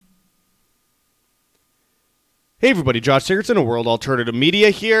Hey everybody, Josh Sigurdson of World Alternative Media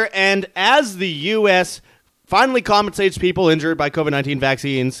here, and as the U.S. finally compensates people injured by COVID-19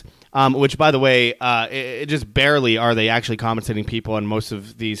 vaccines, which, by the way, it just barely are they actually compensating people, and most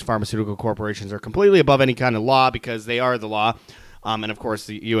of these pharmaceutical corporations are completely above any kind of law because they are the law. And, of course,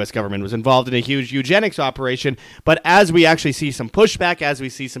 the U.S. government was involved in a huge eugenics operation. But as we actually see some pushback, as we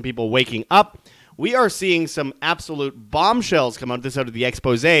see some people waking up, we are seeing some absolute bombshells come out of the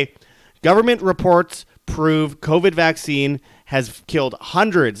expose. Government reports prove COVID vaccine has killed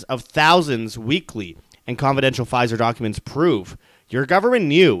hundreds of thousands weekly, and confidential Pfizer documents prove your government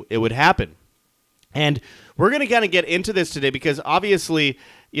knew it would happen. And we're going to kind of get into this today because obviously,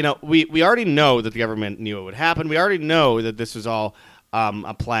 you know, we already know that the government knew it would happen. We already know that this was all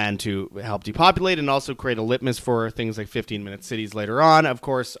a plan to help depopulate and also create a litmus for things like 15-minute cities later on. Of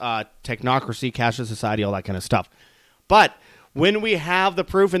course, technocracy, cashless society, all that kind of stuff. But when we have the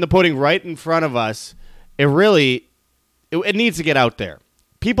proof and the pudding right in front of us, it needs to get out there.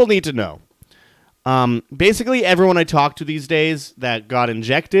 People need to know. Basically, everyone I talk to these days that got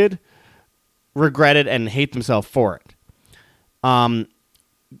injected regret it and hate themselves for it.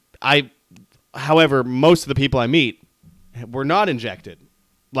 However, most of the people I meet were not injected.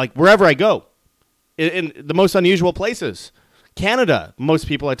 Like, wherever I go, in the most unusual places. Canada, most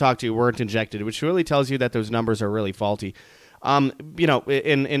people I talk to weren't injected, which really tells you that those numbers are really faulty. You know,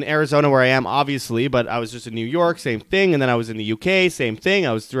 in Arizona where I am, obviously, but I was just in New York, same thing. And then I was in the UK, same thing.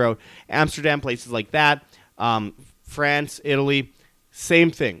 I was throughout Amsterdam, places like that. France, Italy,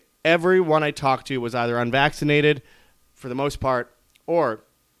 same thing. Everyone I talked to was either unvaccinated for the most part or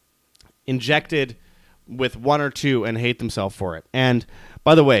injected with one or two and hate themselves for it. And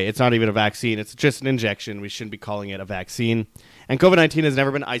by the way, it's not even a vaccine. It's just an injection. We shouldn't be calling it a vaccine. And COVID-19 has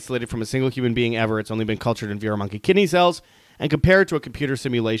never been isolated from a single human being ever. It's only been cultured in Vera monkey kidney cells and compared to a computer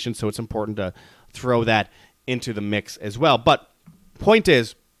simulation, so it's important to throw that into the mix as well. But point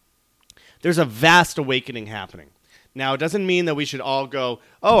is, there's a vast awakening happening. Now, it doesn't mean that we should all go,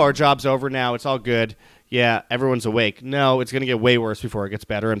 oh, our job's over now, it's all good, yeah, everyone's awake. No, it's going to get way worse before it gets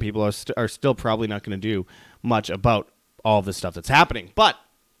better, and people are still probably not going to do much about all of this stuff that's happening. But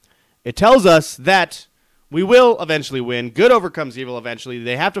it tells us that we will eventually win. Good overcomes evil eventually.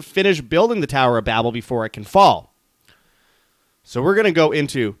 They have to finish building the Tower of Babel before it can fall. So we're going to go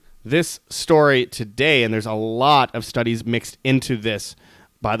into this story today, and there's a lot of studies mixed into this,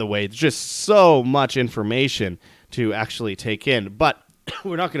 by the way. It's just so much information to actually take in. But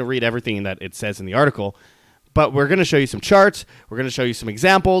we're not going to read everything that it says in the article, but we're going to show you some charts. We're going to show you some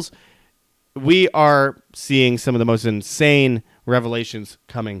examples. We are seeing some of the most insane revelations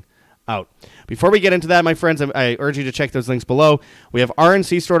coming out. Before we get into that, my friends, I urge you to check those links below. We have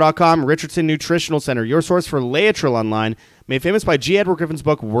rncstore.com, Richardson Nutritional Center, your source for Laetrile online, made famous by G. Edward Griffin's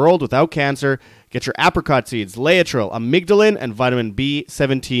book, World Without Cancer. Get your apricot seeds, Laetrile, amygdalin, and vitamin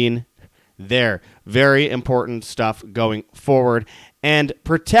B17 there. Very important stuff going forward. And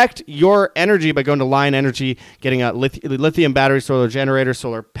protect your energy by going to Lion Energy, getting a lithium battery, solar generator,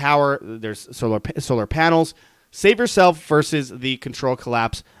 solar power. There's solar panels. Save yourself versus the control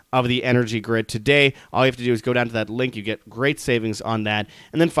collapse of the energy grid today. All you have to do is go down to that link. You get great savings on that.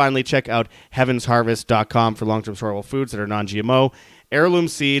 And then finally, check out heavensharvest.com for long-term storable foods that are non-GMO, heirloom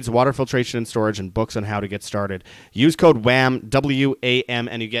seeds, water filtration and storage, and books on how to get started. Use code WAM, W-A-M,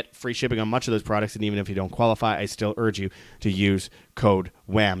 and you get free shipping on much of those products. And even if you don't qualify, I still urge you to use code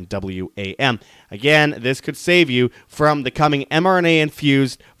WAM, W-A-M. Again, this could save you from the coming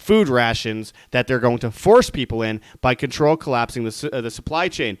mRNA-infused food rations that they're going to force people in by control collapsing the supply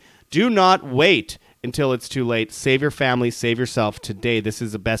chain. Do not wait until it's too late. Save your family, save yourself today. This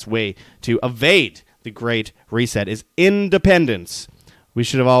is the best way to evade the Great Reset, is independence. We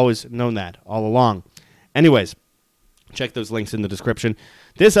should have always known that all along. Anyways, check those links in the description.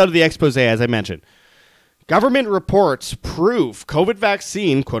 This out of the expose, as I mentioned. Government reports prove COVID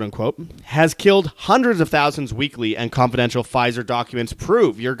vaccine, quote unquote, has killed hundreds of thousands weekly, and confidential Pfizer documents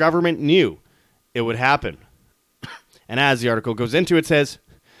prove your government knew it would happen. And as the article goes into, it says,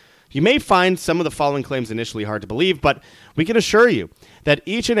 you may find some of the following claims initially hard to believe, but we can assure you that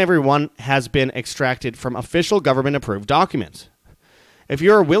each and every one has been extracted from official government-approved documents. If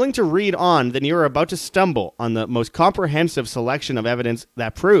you are willing to read on, then you are about to stumble on the most comprehensive selection of evidence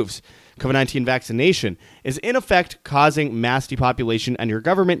that proves COVID-19 vaccination is in effect causing mass depopulation, and your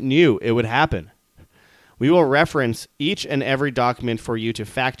government knew it would happen. We will reference each and every document for you to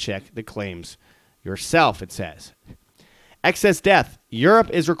fact-check the claims yourself, it says. Excess death. Europe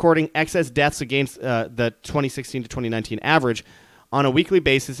is recording excess deaths against the 2016 to 2019 average on a weekly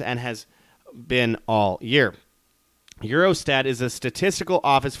basis and has been all year. Eurostat is a statistical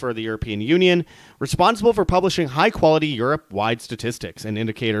office for the European Union responsible for publishing high-quality Europe-wide statistics and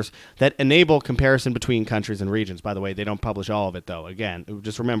indicators that enable comparison between countries and regions. By the way, they don't publish all of it, though. Again,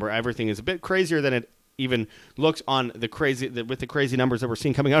 just remember, everything is a bit crazier than it even looks with the crazy numbers that we're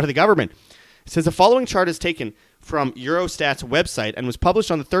seeing coming out of the government. It says the following chart is taken from Eurostat's website and was published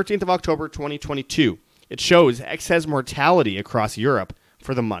on the 13th of October, 2022. It shows excess mortality across Europe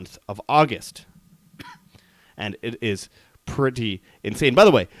for the month of August. And it is pretty insane. By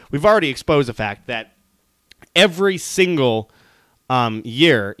the way, we've already exposed the fact that every single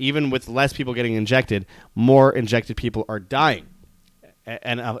year, even with less people getting injected, more injected people are dying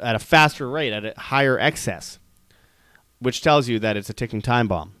and at a faster rate, at a higher excess, which tells you that it's a ticking time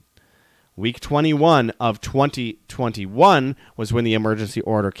bomb. Week 21 of 2021 was when the emergency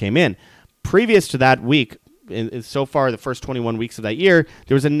order came in. Previous to that week, so far the first 21 weeks of that year,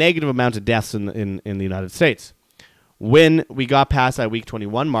 there was a negative amount of deaths in the United States. When we got past that week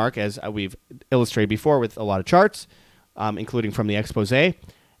 21 mark, as we've illustrated before with a lot of charts, including from the expose, it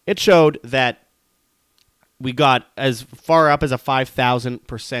showed that we got as far up as a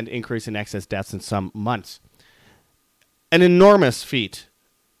 5,000% increase in excess deaths in some months. An enormous feat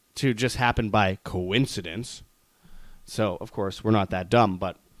to just happen by coincidence. So, of course, we're not that dumb,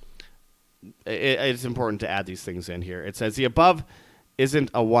 but it's important to add these things in here. It says the above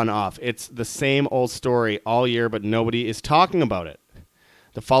isn't a one-off. It's the same old story all year, but nobody is talking about it.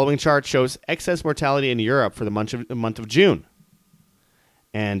 The following chart shows excess mortality in Europe for the month of June.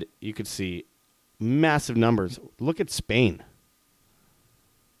 And you could see massive numbers. Look at Spain.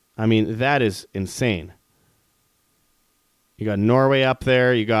 I mean, that is insane. You got Norway up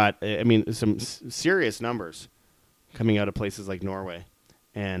there. You got, some serious numbers coming out of places like Norway.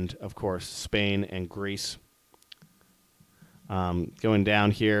 And, of course, Spain and Greece. Going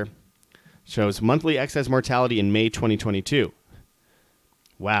down here, shows monthly excess mortality in May 2022.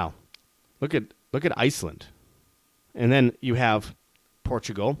 Wow. Look at Iceland. And then you have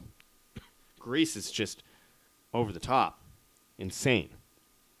Portugal. Greece is just over the top. Insane.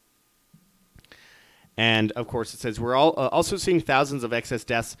 And, of course, it says we're all also seeing thousands of excess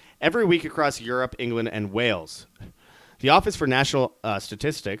deaths every week across Europe, England, and Wales. The Office for National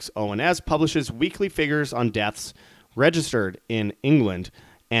Statistics, ONS, publishes weekly figures on deaths registered in England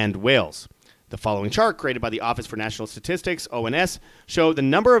and Wales. The following chart, created by the Office for National Statistics, ONS, show the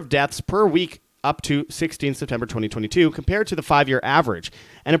number of deaths per week up to 16 September 2022 compared to the 5-year average,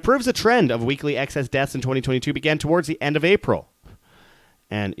 and it proves a trend of weekly excess deaths in 2022 began towards the end of April.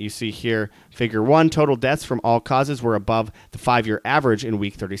 And you see here, figure 1, total deaths from all causes were above the 5-year average in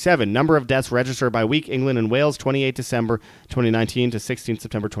week 37. Number of deaths registered by week, England and Wales, 28 December 2019 to 16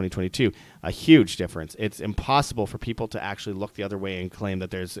 September 2022. A huge difference. It's impossible for people to actually look the other way and claim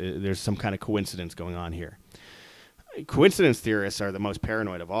that there's some kind of coincidence going on here. Coincidence theorists are the most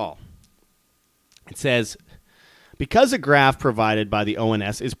paranoid of all. It says, because a graph provided by the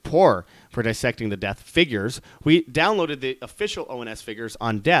ONS is poor for dissecting the death figures, we downloaded the official ONS figures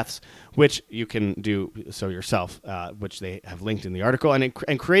on deaths, which you can do so yourself, which they have linked in the article,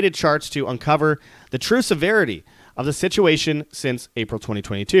 and created charts to uncover the true severity of the situation since April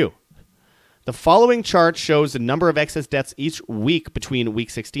 2022. The following chart shows the number of excess deaths each week between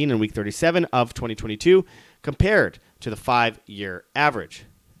week 16 and week 37 of 2022 compared to the 5-year average.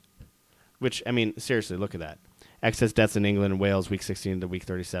 Which, seriously, look at that. Excess deaths in England and Wales, week 16 to week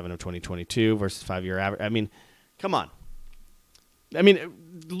 37 of 2022 versus 5-year average. Come on.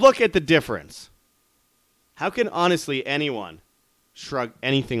 Look at the difference. How can, honestly, anyone shrug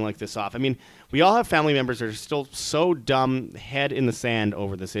anything like this off? We all have family members that are still so dumb, head in the sand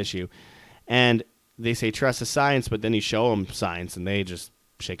over this issue. And they say, trust the science, but then you show them science, and they just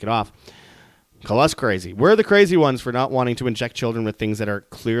shake it off. Call us crazy. We're the crazy ones for not wanting to inject children with things that are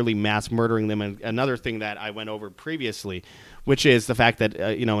clearly mass murdering them. And another thing that I went over previously, which is the fact that,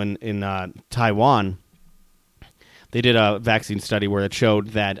 in Taiwan, they did a vaccine study where it showed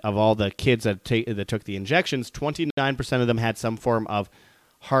that of all the kids that took the injections, 29% of them had some form of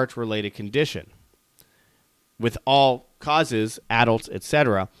heart-related condition. With all causes, adults,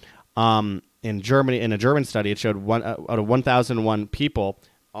 etc. In Germany, in a German study, it showed out of 1,001 people,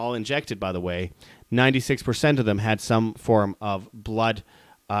 all injected, by the way, 96% of them had some form of blood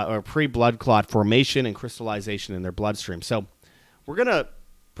or pre-blood clot formation and crystallization in their bloodstream. So we're going to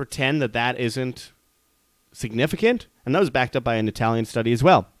pretend that isn't significant, and that was backed up by an Italian study as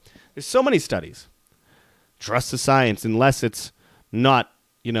well. There's so many studies. Trust the science unless it's not,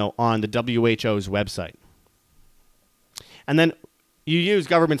 on the WHO's website. And then you use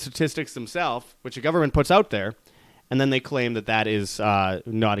government statistics themselves, which the government puts out there, and then they claim that is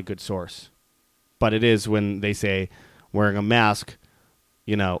not a good source. But it is when they say, wearing a mask,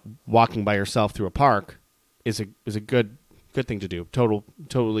 walking by yourself through a park is a good thing to do.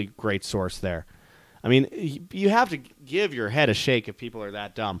 Totally great source there. I mean, you have to give your head a shake if people are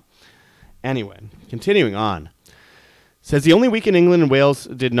that dumb. Anyway, continuing on. Says the only week in England and Wales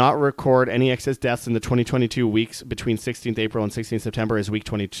did not record any excess deaths in the 2022 weeks between 16th April and 16th September is week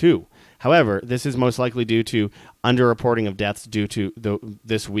 22. However, this is most likely due to underreporting of deaths due to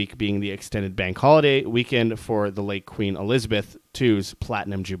this week being the extended bank holiday weekend for the late Queen Elizabeth II's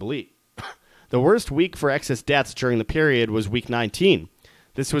Platinum Jubilee. The worst week for excess deaths during the period was week 19.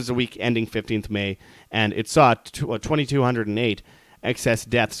 This was the week ending 15th May, and it saw 2,208 excess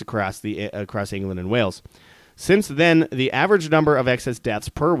deaths across England and Wales. Since then, the average number of excess deaths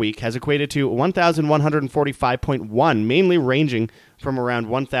per week has equated to 1,145.1, mainly ranging from around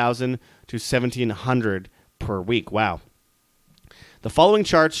 1,000 to 1,700 per week. Wow. The following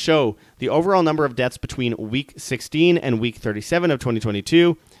charts show the overall number of deaths between week 16 and week 37 of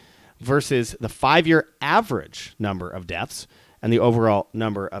 2022 versus the 5-year average number of deaths and the overall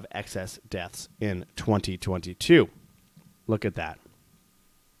number of excess deaths in 2022. Look at that.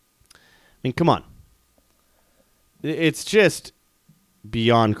 I mean, come on. It's just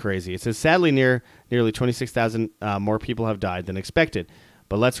beyond crazy. It says, sadly, nearly 26,000 more people have died than expected.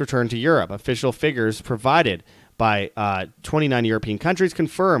 But let's return to Europe. Official figures provided by 29 European countries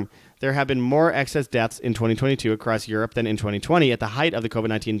confirm there have been more excess deaths in 2022 across Europe than in 2020 at the height of the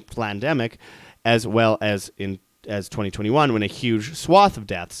COVID-19 pandemic, as well as in 2021 when a huge swath of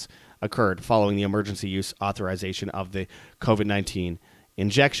deaths occurred following the emergency use authorization of the COVID-19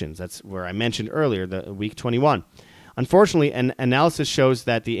 injections. That's where I mentioned earlier, the week 21. Unfortunately, an analysis shows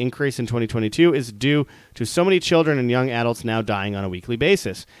that the increase in 2022 is due to so many children and young adults now dying on a weekly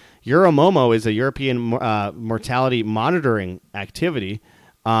basis. Euromomo is a European mortality monitoring activity.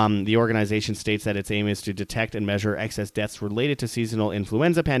 The organization states that its aim is to detect and measure excess deaths related to seasonal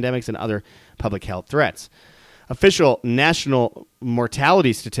influenza pandemics and other public health threats. Official national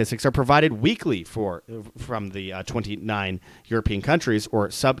mortality statistics are provided weekly from the 29 European countries or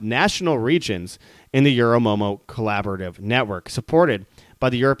subnational regions in the Euromomo Collaborative Network, supported by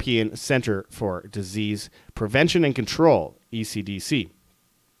the European Centre for Disease Prevention and Control, ECDC,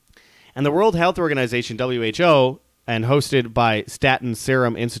 and the World Health Organization, WHO, and hosted by Statens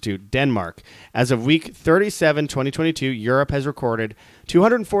Serum Institute, Denmark. As of week 37, 2022, Europe has recorded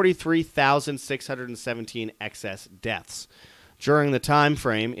 243,617 excess deaths. During the time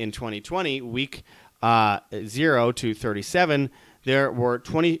frame in 2020, week 0 to 37, there were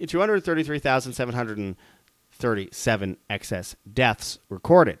 233,737 excess deaths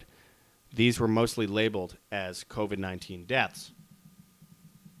recorded. These were mostly labeled as COVID-19 deaths.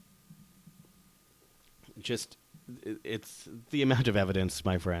 It's the amount of evidence,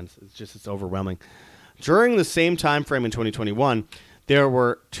 my friends. It's overwhelming. During the same time frame in 2021, there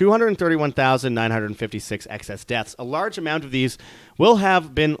were 231,956 excess deaths. A large amount of these will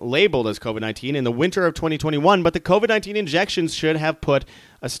have been labeled as COVID-19 in the winter of 2021, but the COVID-19 injections should have put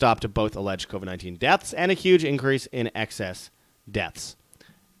a stop to both alleged COVID-19 deaths and a huge increase in excess deaths.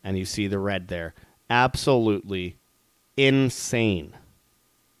 And you see the red there. Absolutely insane.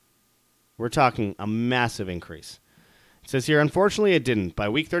 We're talking a massive increase. It says here, unfortunately, it didn't. By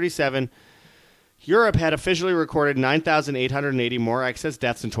week 37, Europe had officially recorded 9,880 more excess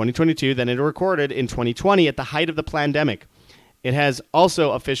deaths in 2022 than it recorded in 2020 at the height of the pandemic. It has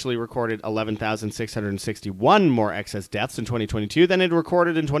also officially recorded 11,661 more excess deaths in 2022 than it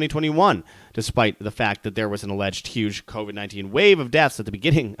recorded in 2021, despite the fact that there was an alleged huge COVID-19 wave of deaths at the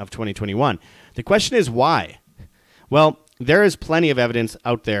beginning of 2021. The question is why? Well, there is plenty of evidence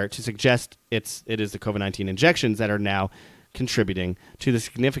out there to suggest it is the COVID-19 injections that are now contributing to the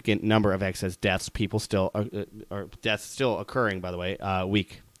significant number of excess deaths. Deaths still occurring, by the way,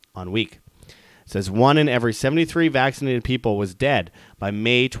 week on week. It says 1 in every 73 vaccinated people was dead by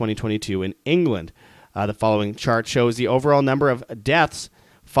May 2022 in England. The following chart shows the overall number of deaths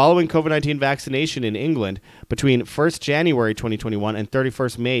following COVID-19 vaccination in England between 1st January 2021 and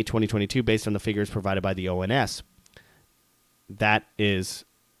 31st May 2022, based on the figures provided by the ONS. That is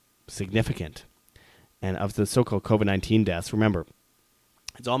significant. And of the so-called COVID-19 deaths, remember,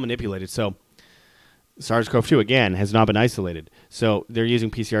 it's all manipulated. So SARS-CoV-2, again, has not been isolated. So they're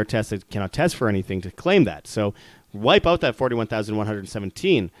using PCR tests that cannot test for anything to claim that. So wipe out that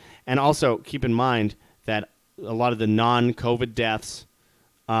 41,117. And also keep in mind that a lot of the non-COVID deaths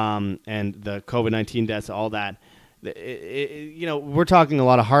and the COVID-19 deaths, all that, we're talking a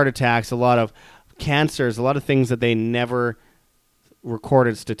lot of heart attacks, a lot of cancers, a lot of things that they never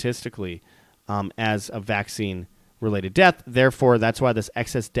recorded statistically as a vaccine-related death. Therefore, that's why this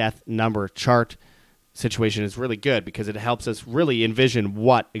excess death number chart situation is really good because it helps us really envision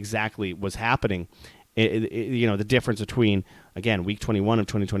what exactly was happening. The difference between, again, week 21 of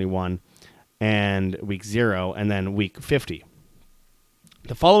 2021 and week 0 and then week 50.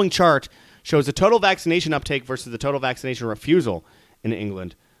 The following chart shows the total vaccination uptake versus the total vaccination refusal in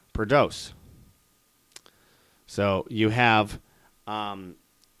England per dose. So you have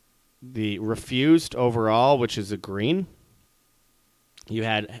the refused overall, which is a green. You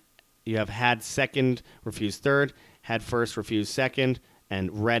have had second, refused third, had first, refused second,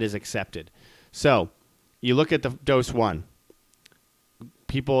 and red is accepted. So you look at the dose 1.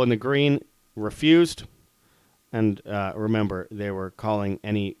 People in the green refused, and remember, they were calling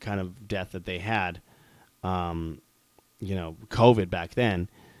any kind of death that they had, COVID back then.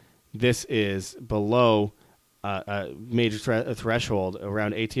 This is below a major threshold,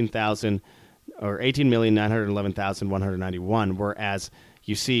 around 18,000 or 18,911,191, whereas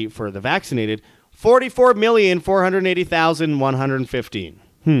you see for the vaccinated,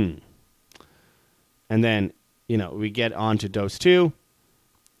 44,480,115. And then, we get on to dose 2.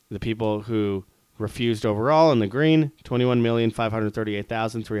 The people who refused overall in the green,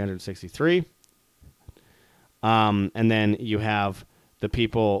 21,538,363. And then you have the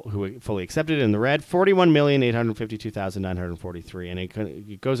people who fully accepted in the red, 41,852,943. And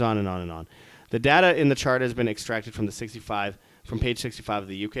it goes on and on and on. The data in the chart has been extracted from page 65 of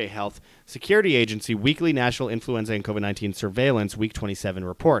the UK Health Security Agency Weekly National Influenza and COVID-19 Surveillance Week 27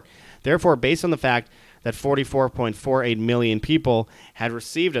 report. Therefore, based on the fact that 44.48 million people had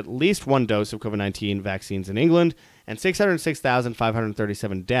received at least one dose of COVID-19 vaccines in England and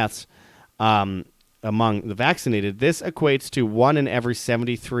 606,537 deaths among the vaccinated, this equates to 1 in every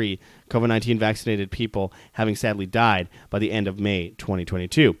 73 COVID-19 vaccinated people having sadly died by the end of May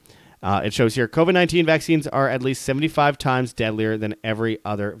 2022. It shows here COVID-19 vaccines are at least 75 times deadlier than every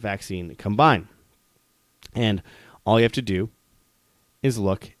other vaccine combined. And all you have to do is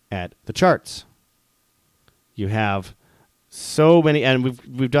look at the charts. You have so many, and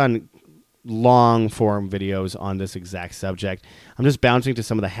we've done long form videos on this exact subject. I'm just bouncing to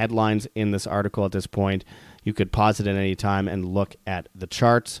some of the headlines in this article at this point. You could pause it at any time and look at the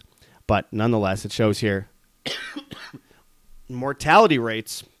charts. But nonetheless, it shows here mortality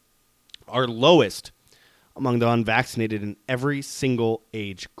rates are lowest among the unvaccinated in every single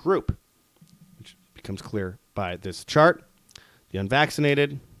age group, which becomes clear by this chart. The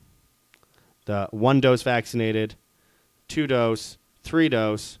unvaccinated, the 1-dose vaccinated, 2-dose,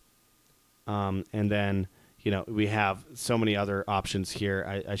 3-dose, and then, we have so many other options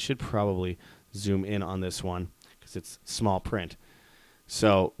here. I should probably zoom in on this one because it's small print.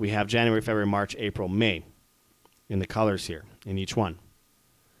 So we have January, February, March, April, May in the colors here in each one.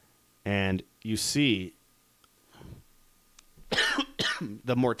 And you see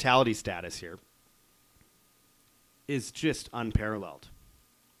the mortality status here is just unparalleled.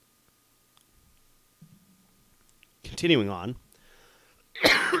 Continuing on,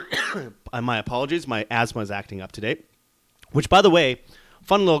 my apologies, my asthma is acting up today, which, by the way,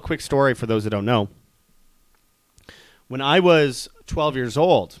 fun little quick story for those that don't know. When I was 12 years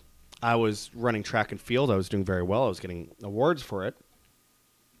old, I was running track and field. I was doing very well. I was getting awards for it.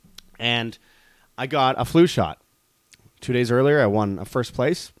 And I got a flu shot. 2 days earlier, I won a first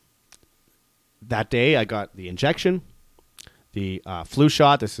place. That day, I got the injection, the flu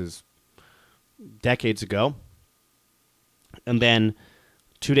shot. This is decades ago. And then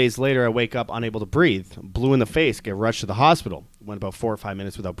 2 days later, I wake up unable to breathe, blue in the face, get rushed to the hospital. Went about 4 or 5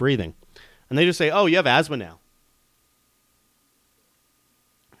 minutes without breathing. And they just say, oh, you have asthma now.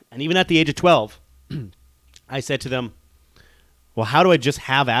 And even at the age of 12, I said to them, well, how do I just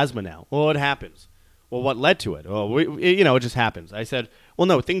have asthma now? Well, it happens. Well, what led to it? Well, it just happens. I said, well,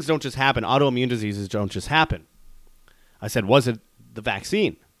 no, things don't just happen. Autoimmune diseases don't just happen. I said, was it the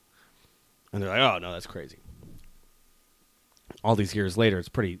vaccine? And they're like, oh, no, that's crazy. All these years later, it's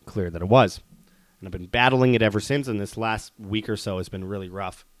pretty clear that it was. And I've been battling it ever since, and this last week or so has been really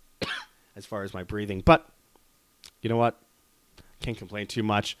rough as far as my breathing. But you know what? Can't complain too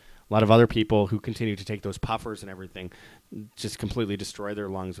much. A lot of other people who continue to take those puffers and everything just completely destroy their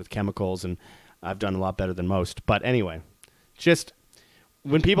lungs with chemicals, and I've done a lot better than most. But anyway, just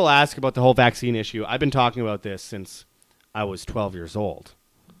when people ask about the whole vaccine issue, I've been talking about this since I was 12 years old.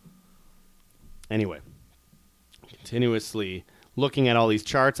 Anyway, continuously looking at all these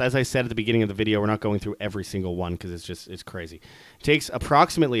charts. As I said at the beginning of the video, we're not going through every single one because it's crazy. It takes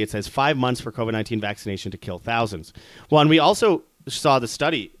approximately, it says, 5 months for COVID-19 vaccination to kill thousands. Well, and we also saw the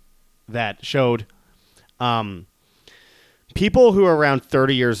study that showed people who are around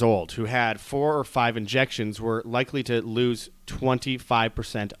 30 years old who had 4 or 5 injections were likely to lose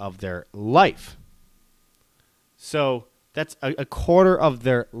 25% of their life. So that's a quarter of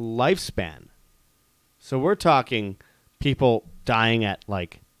their lifespan. So we're talking people dying at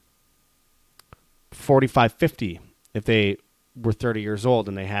like 45, 50 if they were 30 years old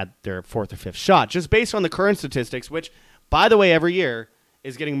and they had their fourth or fifth shot, just based on the current statistics, which, by the way, every year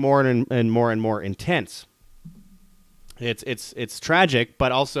is getting more and more intense. It's tragic,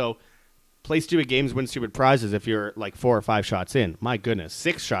 but also play stupid games, win stupid prizes if you're like 4 or 5 shots in. My goodness,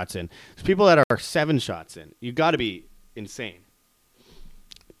 6 shots in. There's people that are 7 shots in. You got to be insane.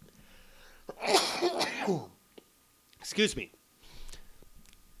 Excuse me.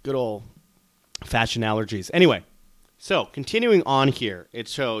 Good old fashion allergies. Anyway, so continuing on here, it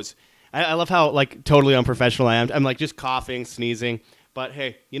shows. I love how like totally unprofessional I am. I'm like just coughing, sneezing. But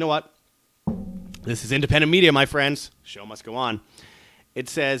hey, you know what? This is independent media, my friends. Show must go on. It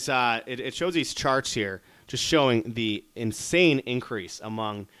says it shows these charts here, just showing the insane increase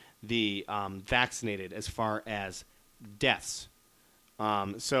among the vaccinated as far as deaths.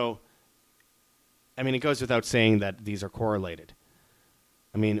 So, I mean, it goes without saying that these are correlated.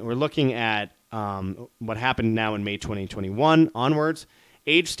 I mean, we're looking at what happened now in May 2021 onwards.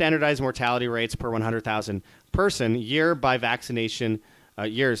 Age standardized mortality rates per 100,000 person year by vaccination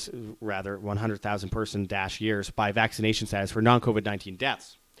years, rather, 100,000 person dash years by vaccination status for non-COVID-19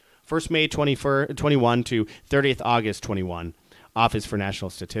 deaths. 1st May 21 to 30th August 21, Office for National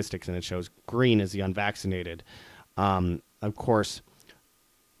Statistics, and it shows green is the unvaccinated. Of course,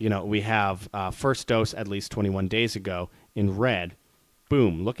 you know, we have first dose at least 21 days ago in red.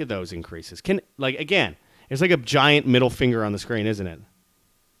 Boom, look at those increases. Again, it's like a giant middle finger on the screen, isn't it?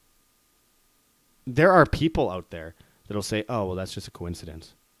 There are people out there that'll say, oh, well, that's just a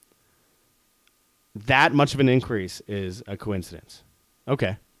coincidence. That much of an increase is a coincidence.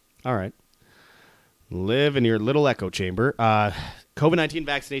 Okay. All right. Live in your little echo chamber. COVID-19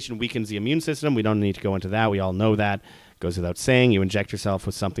 vaccination weakens the immune system. We don't need to go into that. We all know that. Goes without saying. You inject yourself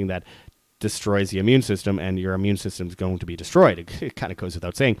with something that destroys the immune system, and your immune system is going to be destroyed. It kind of goes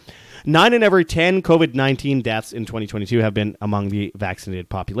without saying. 9 in every 10 COVID-19 deaths in 2022 have been among the vaccinated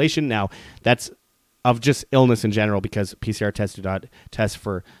population. Now, that's of just illness in general, because PCR tests do not test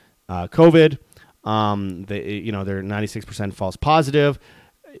for COVID. They're 96% false positive.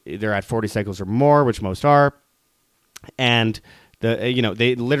 They're at 40 cycles or more, which most are, and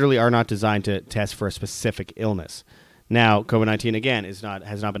they literally are not designed to test for a specific illness. Now, COVID-19 again has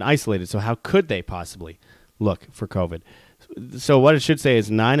not been isolated, so how could they possibly look for COVID? So what it should say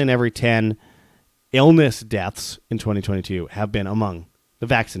is 9 in every 10 illness deaths in 2022 have been among the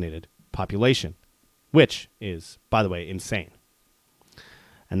vaccinated population, which is, by the way, insane.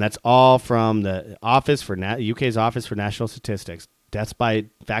 And that's all from the UK's Office for National Statistics. Deaths by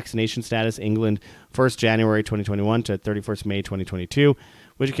vaccination status, England, 1st January 2021 to 31st May 2022,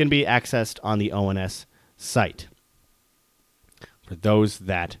 which can be accessed on the ONS site. For those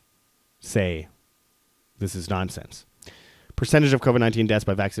that say this is nonsense. Percentage of COVID-19 deaths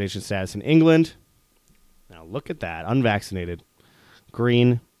by vaccination status in England. Now look at that. Unvaccinated.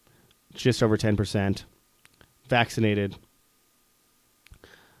 Green, just over 10%. Vaccinated,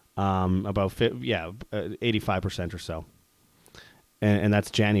 about 85% or so. And that's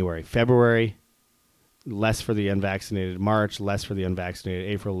January. February, less for the unvaccinated. March, less for the unvaccinated.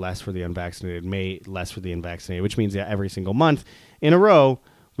 April, less for the unvaccinated. May, less for the unvaccinated, which means that every single month in a row,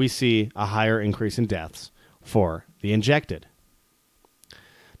 we see a higher increase in deaths for the injected.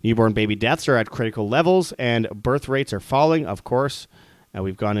 Newborn baby deaths are at critical levels, and birth rates are falling, of course. And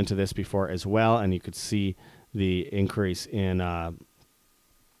we've gone into this before as well, and you could see the increase in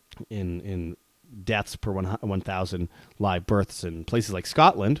deaths per 1,000 live births in places like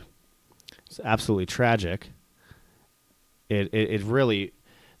Scotland. It's absolutely tragic. It really,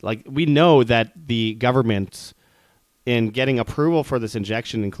 like, we know that the government, in getting approval for this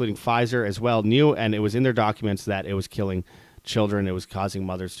injection, including Pfizer as well, knew, and it was in their documents, that it was killing children. It was causing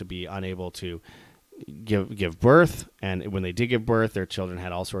mothers to be unable to give birth, and when they did give birth, their children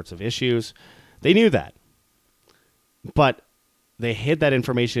had all sorts of issues. They knew that. But they hid that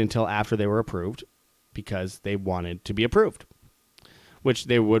information until after they were approved, because they wanted to be approved, which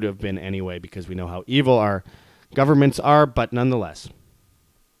they would have been anyway, because we know how evil our governments are, but nonetheless.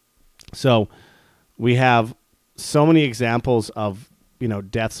 So we have so many examples of,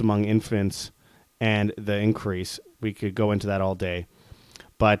 deaths among infants and the increase. We could go into that all day.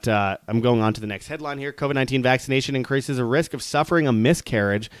 But I'm going on to the next headline here. COVID-19 vaccination increases the risk of suffering a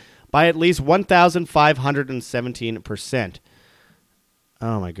miscarriage by at least 1,517%.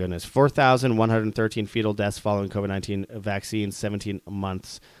 Oh, my goodness. 4,113 fetal deaths following COVID-19 vaccine, 17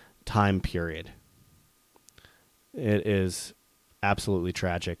 months time period. It is absolutely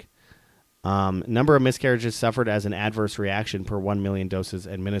tragic. Number of miscarriages suffered as an adverse reaction per 1 million doses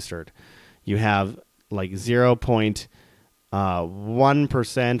administered. You have like 0.1%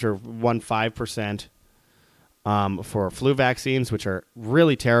 or 1.5% for flu vaccines, which are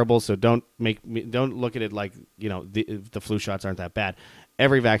really terrible. So don't look at it like, the flu shots aren't that bad.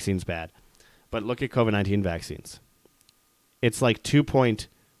 Every vaccine's bad. But look at COVID-19 vaccines. It's like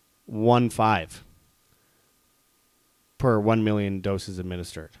 2.15 per 1 million doses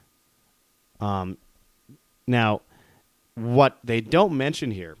administered. Now, what they don't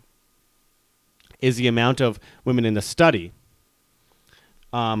mention here is the amount of women in the study,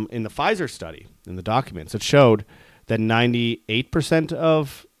 in the Pfizer study, in the documents. It showed that 98%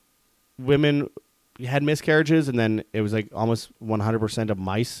 of women had miscarriages, and then it was like almost 100% of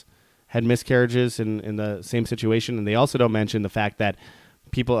mice had miscarriages in the same situation. And they also don't mention the fact that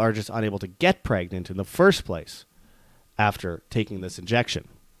people are just unable to get pregnant in the first place after taking this injection.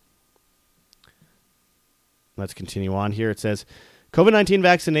 Let's continue on here. It says, COVID-19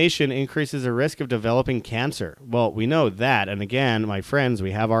 vaccination increases the risk of developing cancer. Well, we know that. And again, my friends,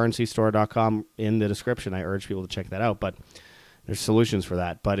 we have rncstore.com in the description. I urge people to check that out. But there's solutions for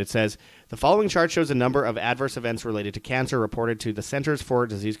that. But it says, the following chart shows a number of adverse events related to cancer reported to the Centers for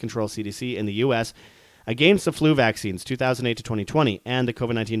Disease Control, CDC, in the U.S. against the flu vaccines 2008 to 2020 and the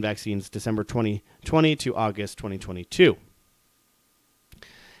COVID-19 vaccines December 2020 to August 2022.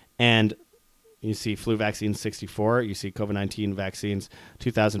 And you see flu vaccines 64. You see COVID-19 vaccines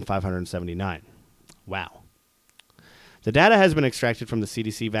 2,579. Wow. The data has been extracted from the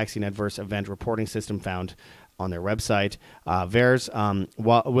CDC Vaccine Adverse Event Reporting System found on their website.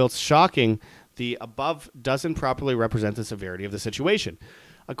 Whilst shocking, the above doesn't properly represent the severity of the situation.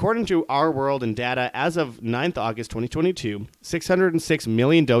 According to Our World and data, as of 9th August 2022, 606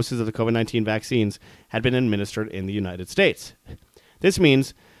 million doses of the COVID-19 vaccines had been administered in the United States. This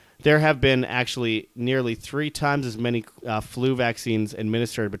means there have been actually nearly 3 times as many flu vaccines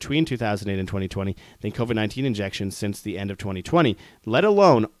administered between 2008 and 2020 than COVID-19 injections since the end of 2020, let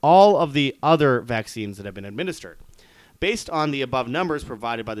alone all of the other vaccines that have been administered. Based on the above numbers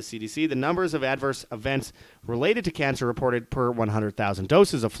provided by the CDC, the numbers of adverse events related to cancer reported per 100,000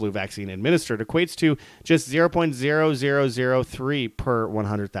 doses of flu vaccine administered equates to just 0.0003 per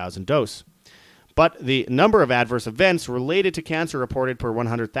 100,000 dose. But the number of adverse events related to cancer reported per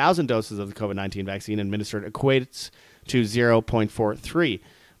 100,000 doses of the COVID-19 vaccine administered equates to 0.43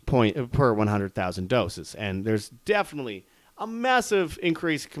 per 100,000 doses. And there's definitely a massive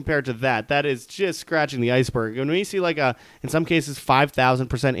increase compared to that. That is just scratching the iceberg. When we see in some cases,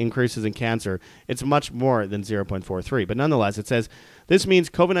 5,000% increases in cancer, it's much more than 0.43. But nonetheless, it says this means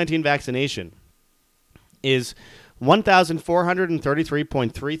COVID-19 vaccination is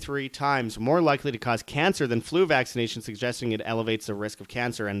 1,433.33 times more likely to cause cancer than flu vaccination, suggesting it elevates the risk of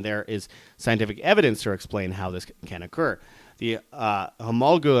cancer, and there is scientific evidence to explain how this can occur. The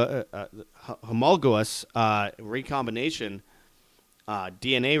homologous recombination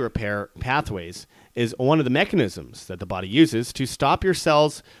DNA repair pathways is one of the mechanisms that the body uses to stop your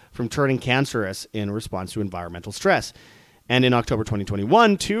cells from turning cancerous in response to environmental stress. And in October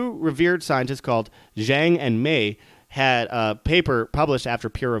 2021, 2 revered scientists called Zhang and Mei had a paper published after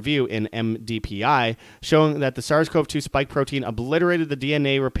peer review in MDPI showing that the SARS-CoV-2 spike protein obliterated the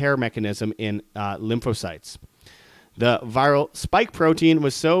DNA repair mechanism in lymphocytes. The viral spike protein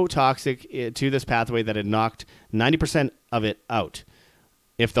was so toxic to this pathway that it knocked 90% of it out.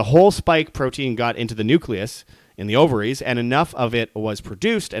 If the whole spike protein got into the nucleus in the ovaries and enough of it was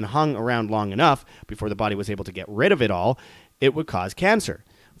produced and hung around long enough before the body was able to get rid of it all, it would cause cancer.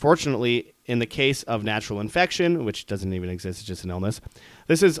 Fortunately, in the case of natural infection, which doesn't even exist, it's just an illness,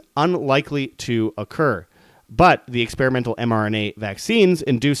 this is unlikely to occur. But the experimental mRNA vaccines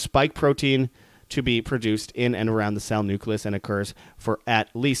induce spike protein to be produced in and around the cell nucleus and occurs for at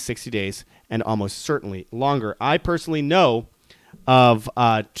least 60 days and almost certainly longer. I personally know of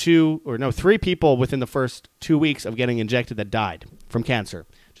 3 people within the first 2 weeks of getting injected that died from cancer.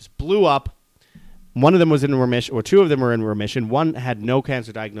 Just blew up. One of them was in remission, or 2 of them were in remission. One had no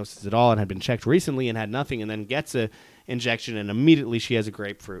cancer diagnosis at all and had been checked recently and had nothing, and then gets an injection, and immediately she has a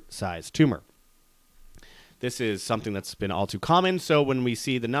grapefruit-sized tumor. This is something that's been all too common, so when we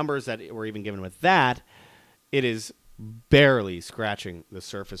see the numbers that were even given with that, it is barely scratching the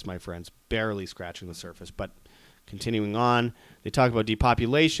surface, my friends, barely scratching the surface. But continuing on, they talk about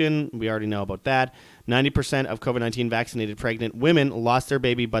depopulation. We already know about that. 90% of COVID-19 vaccinated pregnant women lost their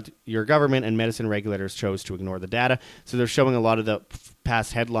baby, but your government and medicine regulators chose to ignore the data. So they're showing a lot of the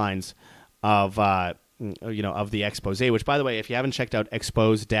past headlines of of the expose, which, by the way, if you haven't checked out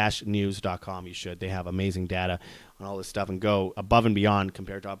expose-news.com, you should. They have amazing data on all this stuff and go above and beyond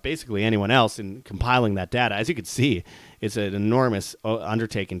compared to basically anyone else in compiling that data. As you can see, it's an enormous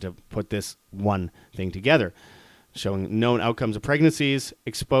undertaking to put this one thing together, showing known outcomes of pregnancies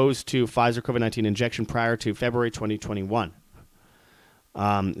exposed to Pfizer COVID-19 injection prior to February 2021.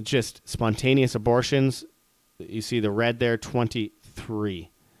 Just spontaneous abortions. You see the red there,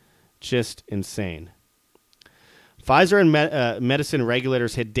 23. Just insane. Pfizer and medicine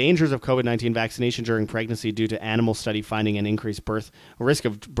regulators hid dangers of COVID-19 vaccination during pregnancy due to animal study finding an increased risk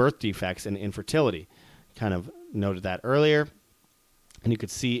of birth defects and infertility. Kind of noted that earlier. And you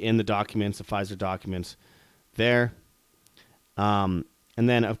could see in the documents, the Pfizer documents there. And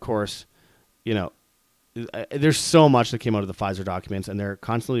then, of course, there's so much that came out of the Pfizer documents, and they're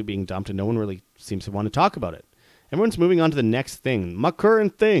constantly being dumped, and no one really seems to want to talk about it. Everyone's moving on to the next thing, my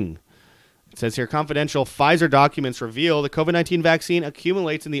current thing. It says here, confidential Pfizer documents reveal the COVID-19 vaccine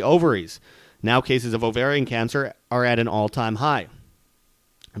accumulates in the ovaries. Now cases of ovarian cancer are at an all-time high.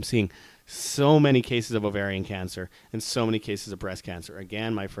 I'm seeing so many cases of ovarian cancer and so many cases of breast cancer.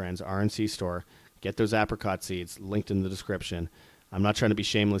 Again, my friends, RNC store, get those apricot seeds, linked in the description. I'm not trying to be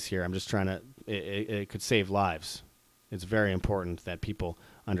shameless here. I'm just trying to, it could save lives. It's very important that people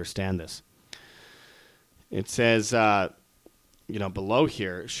understand this. It says, below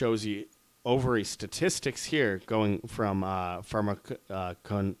here, shows you ovary statistics here going from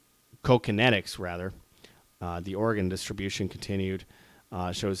pharmacokinetics, rather. The organ distribution continued.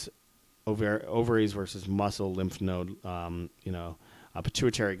 Shows ovaries versus muscle, lymph node,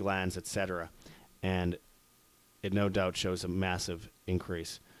 pituitary glands, etc. And it no doubt shows a massive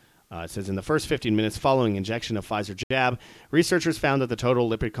increase. It says, in the first 15 minutes following injection of Pfizer jab, researchers found that the total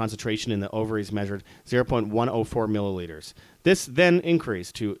lipid concentration in the ovaries measured 0.104 milliliters. This then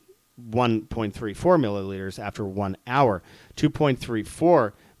increased to 1.34 milliliters after 1 hour,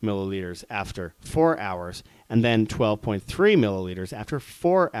 2.34 milliliters after 4 hours, and then 12.3 milliliters after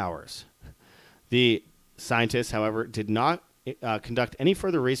 4 hours. The scientists, however, did not conduct any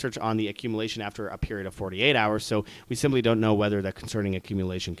further research on the accumulation after a period of 48 hours, so we simply don't know whether the concerning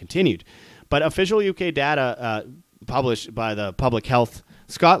accumulation continued. But official UK data published by the Public Health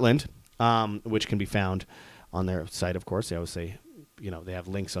Scotland, which can be found on their site, of course. They always say, they have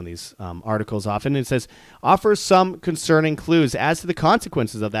links on these articles often. It says, offers some concerning clues as to the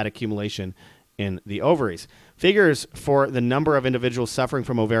consequences of that accumulation in the ovaries. Figures for the number of individuals suffering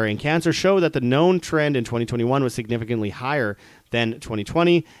from ovarian cancer show that the known trend in 2021 was significantly higher than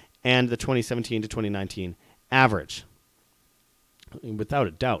 2020 and the 2017 to 2019 average. Without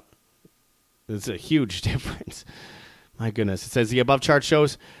a doubt. It's a huge difference. My goodness. It says the above chart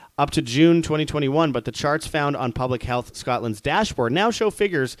shows up to June 2021, but the charts found on Public Health Scotland's dashboard now show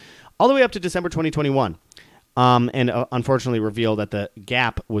figures all the way up to December 2021. Unfortunately reveal that the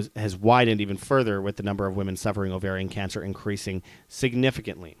gap has widened even further, with the number of women suffering ovarian cancer increasing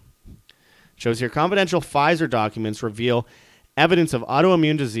significantly. Shows here, confidential Pfizer documents reveal evidence of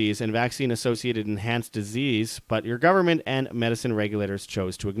autoimmune disease and vaccine-associated enhanced disease, but your government and medicine regulators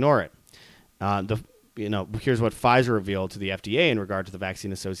chose to ignore it. Here's what Pfizer revealed to the FDA in regard to the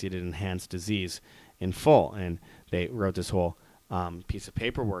vaccine-associated enhanced disease in full, and they wrote this whole piece of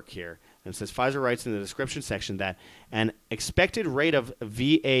paperwork here. And it says, Pfizer writes in the description section that an expected rate of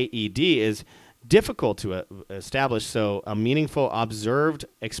VAED is difficult to establish, so a meaningful observed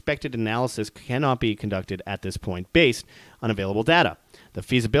expected analysis cannot be conducted at this point based on available data. The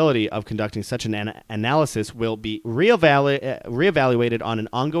feasibility of conducting such an analysis will be reevaluated on an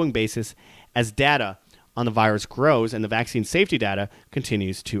ongoing basis as data on the virus grows and the vaccine safety data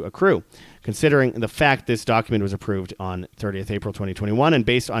continues to accrue. Considering the fact this document was approved on 30th April 2021 and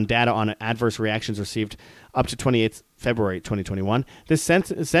based on data on adverse reactions received up to 28th February 2021, this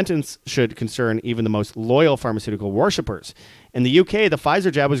sentence should concern even the most loyal pharmaceutical worshippers. In the UK, the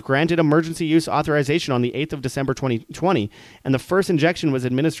Pfizer jab was granted emergency use authorization on the 8th of December 2020, and the first injection was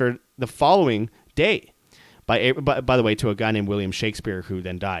administered the following day, by the way, to a guy named William Shakespeare, who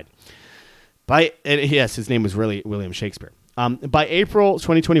then died. Yes, his name was really William Shakespeare. By April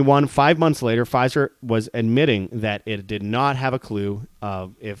 2021, 5 months later, Pfizer was admitting that it did not have a clue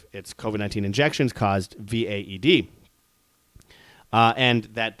of if its COVID-19 injections caused VAED, and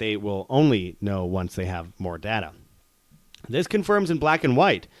that they will only know once they have more data. This confirms in black and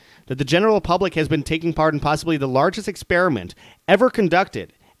white that the general public has been taking part in possibly the largest experiment ever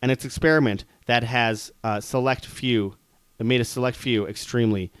conducted, and it's an experiment that has made a select few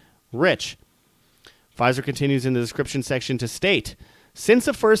extremely rich. Pfizer continues in the description section to state, since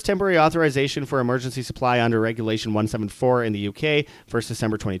the first temporary authorization for emergency supply under Regulation 174 in the UK, 1st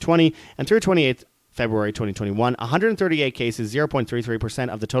December 2020, and through 28th February 2021, 138 cases, 0.33%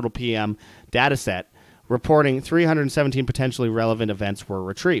 of the total PM data set, reporting 317 potentially relevant events were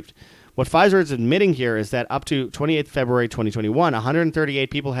retrieved. What Pfizer is admitting here is that up to 28th February 2021, 138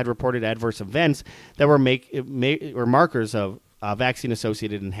 people had reported adverse events that were markers of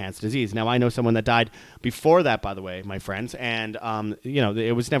vaccine-associated enhanced disease. Now, I know someone that died before that, by the way, my friends, and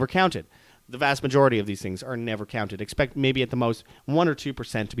it was never counted. The vast majority of these things are never counted. Expect maybe at the most 1 or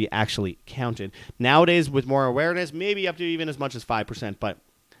 2% to be actually counted. Nowadays, with more awareness, maybe up to even as much as 5%, but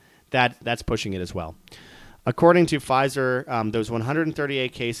that's pushing it as well. According to Pfizer, those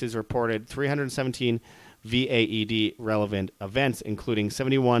 138 cases reported 317 VAED relevant events, including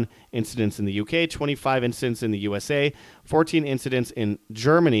 71 incidents in the UK, 25 incidents in the USA, 14 incidents in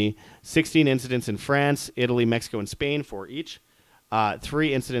Germany, 16 incidents in France, Italy, Mexico, and Spain, 4 each,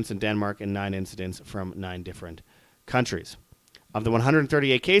 3 incidents in Denmark, and 9 incidents from 9 different countries. Of the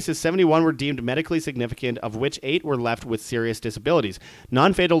 138 cases, 71 were deemed medically significant, of which 8 were left with serious disabilities.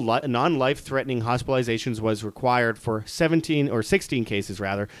 Non-fatal, non-life-threatening hospitalizations was required for 16 cases,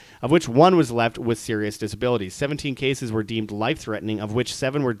 of which 1 was left with serious disabilities. 17 cases were deemed life-threatening, of which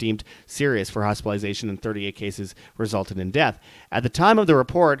 7 were deemed serious for hospitalization, and 38 cases resulted in death. At the time of the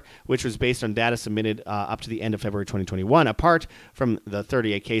report, which was based on data submitted up to the end of February 2021, apart from the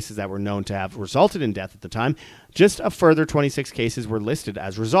 38 cases that were known to have resulted in death at the time, just a further 26 cases were listed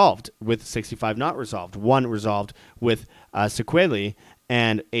as resolved, with 65 not resolved, 1 resolved with sequelae,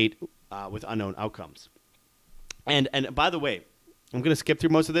 and 8 with unknown outcomes. And by the way, I'm going to skip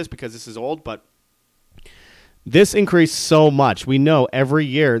through most of this because this is old, but this increased so much. We know every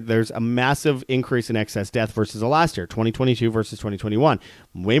year there's a massive increase in excess death versus the last year, 2022 versus 2021.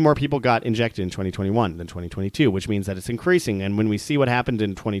 Way more people got injected in 2021 than 2022, which means that it's increasing. And when we see what happened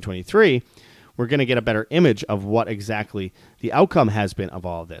in 2023, we're going to get a better image of what exactly the outcome has been of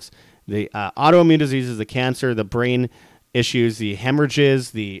all of this. The autoimmune diseases, the cancer, the brain issues, the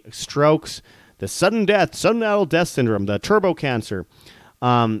hemorrhages, the strokes, the sudden adult death syndrome, the turbo cancer,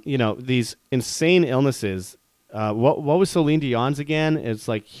 these insane illnesses. What was Celine Dion's again? It's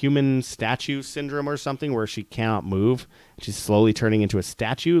like human statue syndrome or something where she cannot move. She's slowly turning into a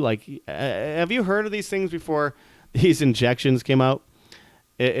statue. Like, have you heard of these things before these injections came out?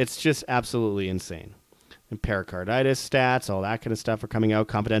 It's just absolutely insane. And pericarditis stats, all that kind of stuff are coming out.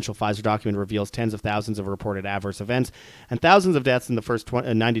 Confidential Pfizer document reveals tens of thousands of reported adverse events and thousands of deaths in the first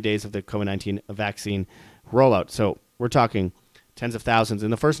 90 days of the COVID-19 vaccine rollout. So we're talking tens of thousands in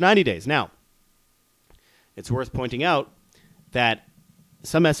the first 90 days. Now, it's worth pointing out that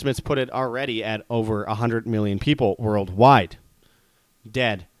some estimates put it already at over 100 million people worldwide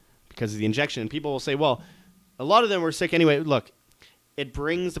dead because of the injection. And people will say, well, a lot of them were sick anyway. Look, it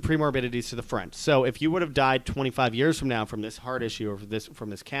brings the premorbidities to the front. So if you would have died 25 years from now from this heart issue or from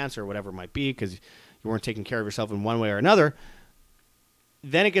this cancer or whatever it might be because you weren't taking care of yourself in one way or another,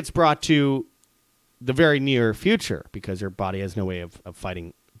 then it gets brought to the very near future because your body has no way of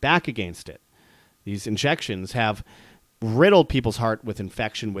fighting back against it. These injections have riddled people's heart with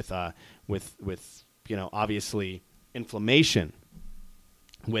infection, with obviously inflammation,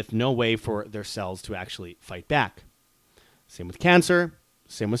 with no way for their cells to actually fight back. Same with cancer,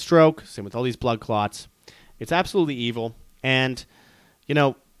 same with stroke, same with all these blood clots. It's absolutely evil. And,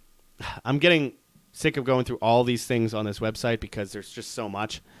 I'm getting sick of going through all these things on this website because there's just so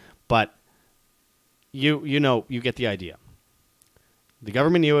much. But you get the idea. The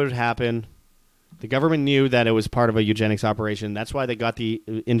government knew it would happen. The government knew that it was part of a eugenics operation. That's why they got the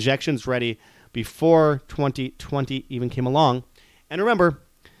injections ready before 2020 even came along. And remember,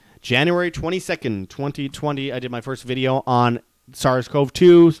 January 22nd, 2020, I did my first video on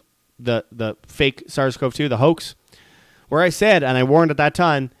SARS-CoV-2, the fake SARS-CoV-2, the hoax, where I said, and I warned at that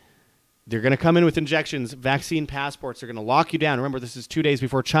time, they're going to come in with injections, vaccine passports, they're going to lock you down. Remember, this is 2 days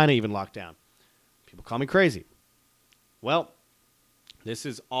before China even locked down. People call me crazy. Well, this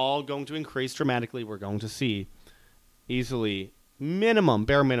is all going to increase dramatically. We're going to see easily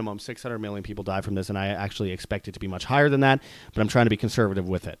bare minimum, 600 million people die from this, and I actually expect it to be much higher than that, but I'm trying to be conservative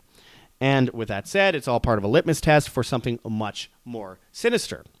with it. And with that said, it's all part of a litmus test for something much more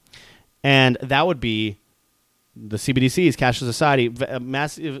sinister. And that would be the CBDC's, cashless society,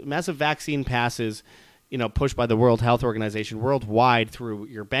 massive vaccine passes, pushed by the World Health Organization worldwide through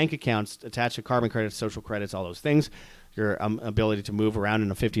your bank accounts attached to carbon credits, social credits, all those things, your ability to move around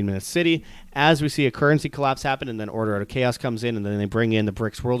in a 15-minute city. As we see a currency collapse happen and then order out of chaos comes in, and then they bring in the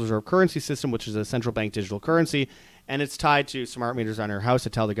BRICS World Reserve Currency System, which is a central bank digital currency, and it's tied to smart meters on your house to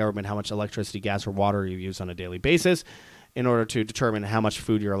tell the government how much electricity, gas, or water you use on a daily basis in order to determine how much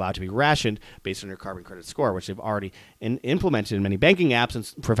food you're allowed to be rationed based on your carbon credit score, which they've already implemented in many banking apps.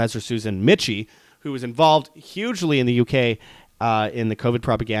 And Professor Susan Michie, who was involved hugely in the UK in the COVID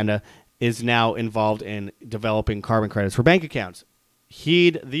propaganda, is now involved in developing carbon credits for bank accounts.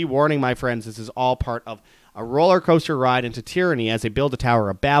 Heed the warning, my friends. This is all part of a roller coaster ride into tyranny as they build the Tower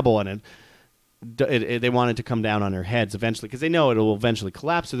of Babel, and they want it to come down on their heads eventually because they know it will eventually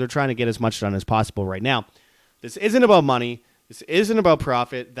collapse, so they're trying to get as much done as possible right now. This isn't about money. This isn't about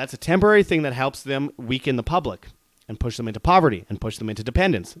profit. That's a temporary thing that helps them weaken the public and push them into poverty and push them into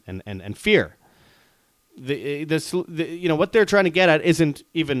dependence and fear. What they're trying to get at isn't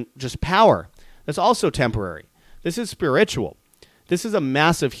even just power. That's also temporary. This is spiritual. This is a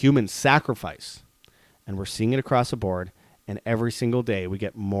massive human sacrifice. And we're seeing it across the board. And every single day we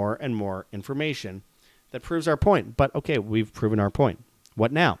get more and more information that proves our point. But okay, we've proven our point.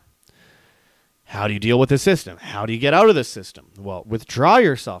 What now? How do you deal with the system? How do you get out of the system? Well, withdraw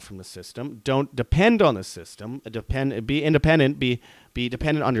yourself from the system. Don't depend on the system. Be independent. Be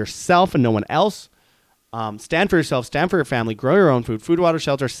dependent on yourself and no one else. Stand for yourself. Stand for your family. Grow your own food. Food, water,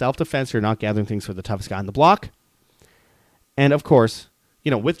 shelter, self-defense. You're not gathering things for the toughest guy on the block. And of course,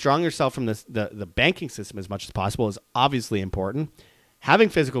 withdrawing yourself from the banking system as much as possible is obviously important. Having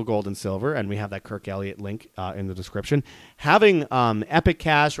physical gold and silver, and we have that Kirk Elliott link in the description. Having Epic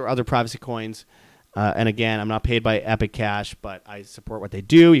Cash or other privacy coins. And again, I'm not paid by Epic Cash, but I support what they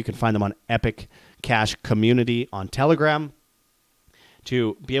do. You can find them on Epic Cash Community on Telegram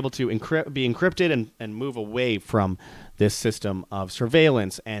to be able to be encrypted and move away from this system of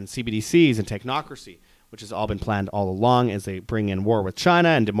surveillance and CBDCs and technocracy, which has all been planned all along as they bring in war with China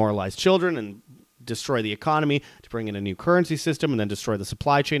and demoralize children and destroy the economy to bring in a new currency system and then destroy the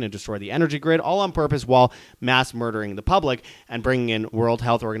supply chain and destroy the energy grid, all on purpose while mass murdering the public and bringing in World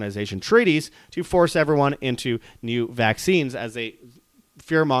Health Organization treaties to force everyone into new vaccines as they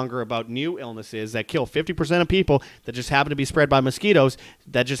fearmonger about new illnesses that kill 50% of people that just happen to be spread by mosquitoes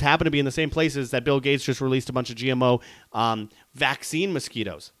that just happen to be in the same places that Bill Gates just released a bunch of GMO vaccine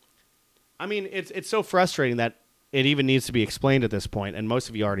mosquitoes. I mean, it's so frustrating that it even needs to be explained at this point, and most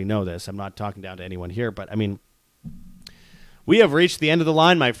of you already know this. I'm not talking down to anyone here, but I mean, we have reached the end of the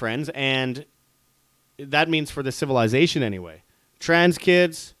line, my friends, and that means for the civilization anyway. Trans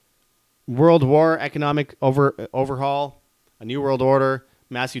kids, world war, economic overhaul, a new world order,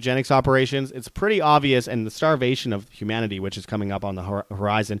 mass eugenics operations. It's pretty obvious, and the starvation of humanity, which is coming up on the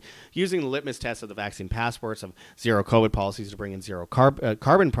horizon, using the litmus test of the vaccine passports, of zero COVID policies to bring in zero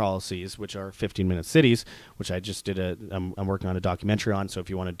carbon policies, which are 15-minute cities, which I just did I'm working on a documentary on. So if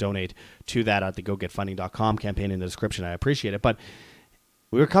you want to donate to that at the gogetfunding.com campaign in the description, I appreciate it. But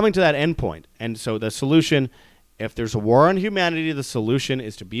we're coming to that end point. And so the solution, if there's a war on humanity, the solution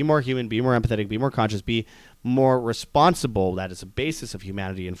is to be more human, be more empathetic, be more conscious, be more responsible. That is the basis of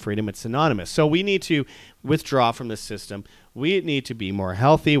humanity and freedom. It's synonymous. So we need to withdraw from this system. We need to be more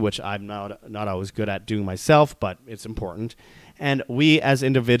healthy, which I'm not always good at doing myself, but it's important. And we as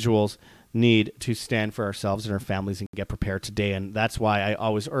individuals need to stand for ourselves and our families and get prepared today. And that's why I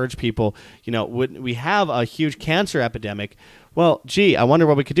always urge people, when we have a huge cancer epidemic, well, gee, I wonder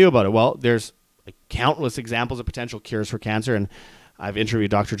what we could do about it. Well, there's countless examples of potential cures for cancer, and I've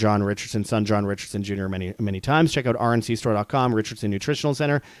interviewed Dr. John Richardson, son John Richardson Jr. many times. Check out rncstore.com, Richardson Nutritional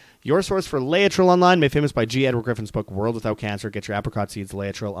Center, your source for Laetrile online, made famous by G. Edward Griffin's book, World Without Cancer. Get your apricot seeds,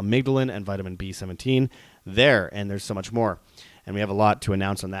 Laetrile, amygdalin, and vitamin B17 there, and there's so much more. And we have a lot to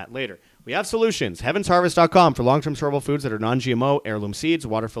announce on that later. We have solutions. HeavensHarvest.com for long-term storable foods that are non-GMO, heirloom seeds,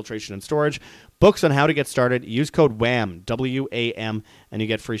 water filtration and storage. Books on how to get started. Use code WHAM, W-A-M, and you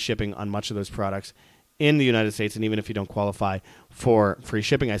get free shipping on much of those products in the United States. And even if you don't qualify for free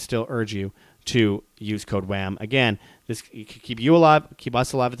shipping, I still urge you to use code WHAM. Again, this can keep you alive, keep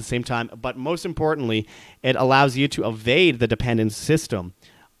us alive at the same time. But most importantly, it allows you to evade the dependent system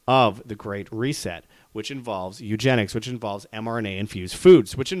of the Great Reset, which involves eugenics, which involves mRNA-infused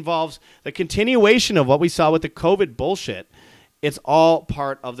foods, which involves the continuation of what we saw with the COVID bullshit. It's all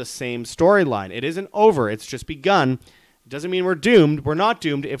part of the same storyline. It isn't over. It's just begun. It doesn't mean we're doomed. We're not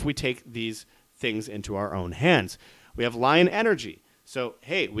doomed if we take these things into our own hands. We have Lion Energy. So,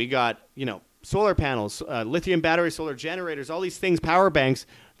 hey, we got, solar panels, lithium battery, solar generators, all these things, power banks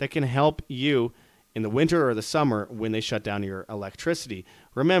that can help you in the winter or the summer when they shut down your electricity.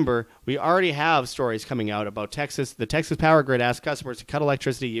 Remember, we already have stories coming out about Texas. The Texas Power Grid asked customers to cut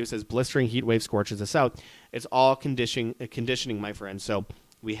electricity use as blistering heat wave scorches us out. It's all conditioning, my friends. So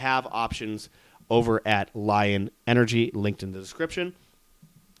we have options over at Lion Energy, linked in the description.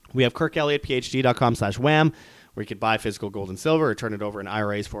 We have KirkElliottPhD.com/wham, where you could buy physical gold and silver or turn it over in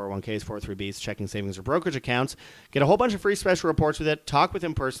IRAs, 401ks, 403bs, checking savings, or brokerage accounts. Get a whole bunch of free special reports with it. Talk with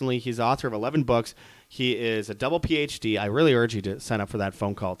him personally. He's the author of 11 books. He is a double PhD. I really urge you to sign up for that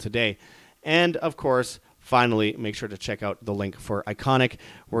phone call today. And, of course, finally, make sure to check out the link for Iconic,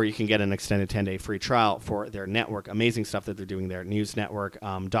 where you can get an extended 10-day free trial for their network. Amazing stuff that they're doing there. News network,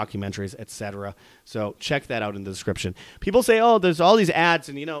 documentaries, etc. So check that out in the description. People say, oh, there's all these ads.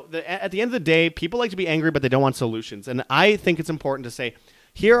 And, at the end of the day, people like to be angry, but they don't want solutions. And I think it's important to say,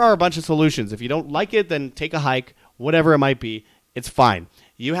 here are a bunch of solutions. If you don't like it, then take a hike, whatever it might be. It's fine.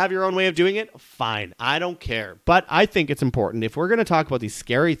 You have your own way of doing it? Fine. I don't care. But I think it's important, if we're going to talk about these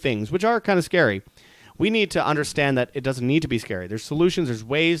scary things, which are kind of scary, we need to understand that it doesn't need to be scary. There's solutions, there's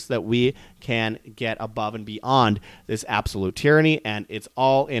ways that we can get above and beyond this absolute tyranny, and it's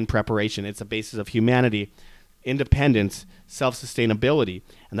all in preparation. It's the basis of humanity, independence, self-sustainability,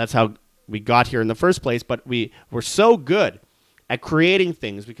 and that's how we got here in the first place. But we were so good at creating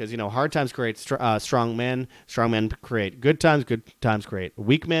things because, hard times create strong men create good times create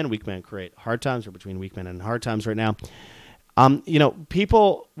weak men create hard times. We're between weak men and hard times right now.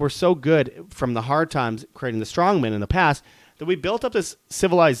 People were so good from the hard times creating the strong men in the past that we built up this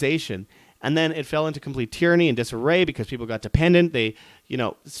civilization, and then it fell into complete tyranny and disarray because people got dependent. They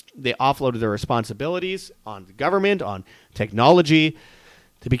offloaded their responsibilities on the government, on technology.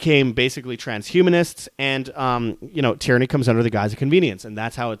 They became basically transhumanists, and tyranny comes under the guise of convenience, and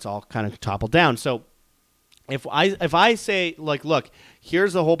that's how it's all kind of toppled down. So if I say, like, look,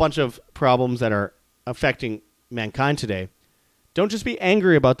 here's a whole bunch of problems that are affecting mankind today, don't just be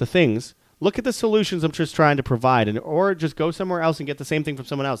angry about the things. Look at the solutions I'm just trying to provide, or just go somewhere else and get the same thing from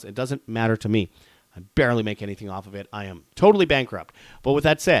someone else. It doesn't matter to me. I barely make anything off of it. I am totally bankrupt. But with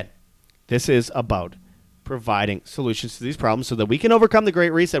that said, this is about providing solutions to these problems so that we can overcome the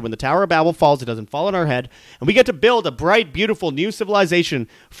Great Reset. When the Tower of Babel falls, it doesn't fall on our head, and we get to build a bright, beautiful new civilization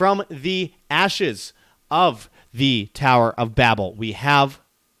from the ashes of the Tower of Babel. We have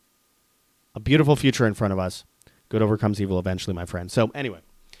a beautiful future in front of us. Good overcomes evil eventually, my friend. So anyway,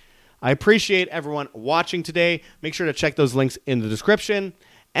 I appreciate everyone watching today. Make sure to check those links in the description.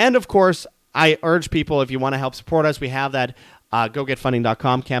 And, of course, I urge people, if you want to help support us, we have that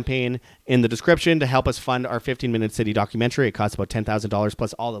GoGetFunding.com campaign in the description to help us fund our 15-minute city documentary. It costs about $10,000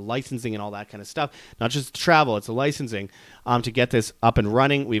 plus all the licensing and all that kind of stuff. Not just travel, it's the licensing to get this up and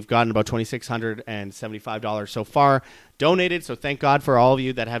running. We've gotten about $2,675 so far donated, so thank God for all of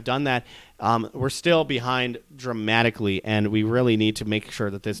you that have done that. We're still behind dramatically, and we really need to make sure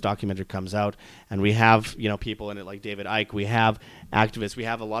that this documentary comes out. And we have people in it like David Icke. We have activists. We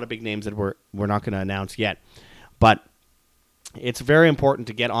have a lot of big names that we're not going to announce yet. But it's very important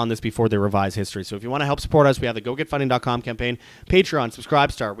to get on this before they revise history. So if you want to help support us, we have the GoGetFunding.com campaign, Patreon,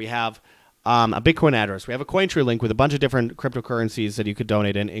 Subscribestar. We have a Bitcoin address. We have a Cointree link with a bunch of different cryptocurrencies that you could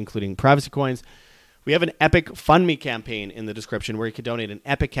donate in, including privacy coins. We have an Epic Fund Me campaign in the description where you can donate an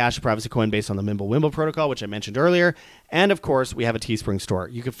Epic Cash privacy coin based on the Mimblewimble protocol, which I mentioned earlier. And, of course, we have a Teespring store.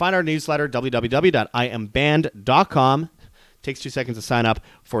 You can find our newsletter, www.iamband.com. It takes 2 seconds to sign up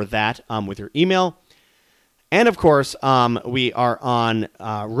for that with your email. And, of course, we are on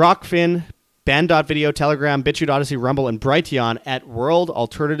Rockfin, Band.video, Telegram, BitChute, Odyssey, Rumble, and Brighteon at World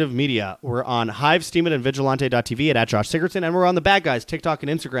Alternative Media. We're on Hive, Steemit, and Vigilante.tv at Josh Sigurdson. And we're on the bad guys, TikTok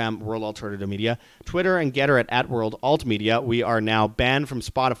and Instagram, World Alternative Media. Twitter and Getter at World Alt Media. We are now banned from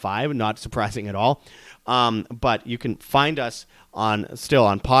Spotify, not surprising at all. But you can find us still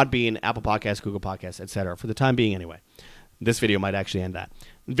on Podbean, Apple Podcasts, Google Podcasts, etc. For the time being, anyway. This video might actually end that.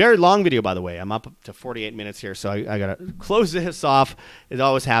 Very long video, by the way. I'm up to 48 minutes here, so I got to close this off. It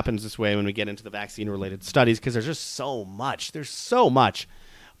always happens this way when we get into the vaccine-related studies because there's just so much. There's so much.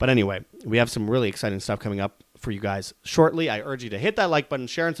 But anyway, we have some really exciting stuff coming up for you guys shortly. I urge you to hit that like button,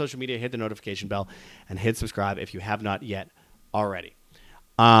 share on social media, hit the notification bell, and hit subscribe if you have not yet already.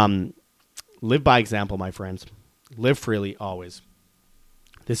 Live by example, my friends. Live freely always.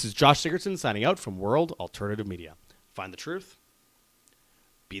 This is Josh Sigurdson signing out from World Alternative Media. Find the truth.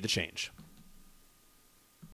 Be the change.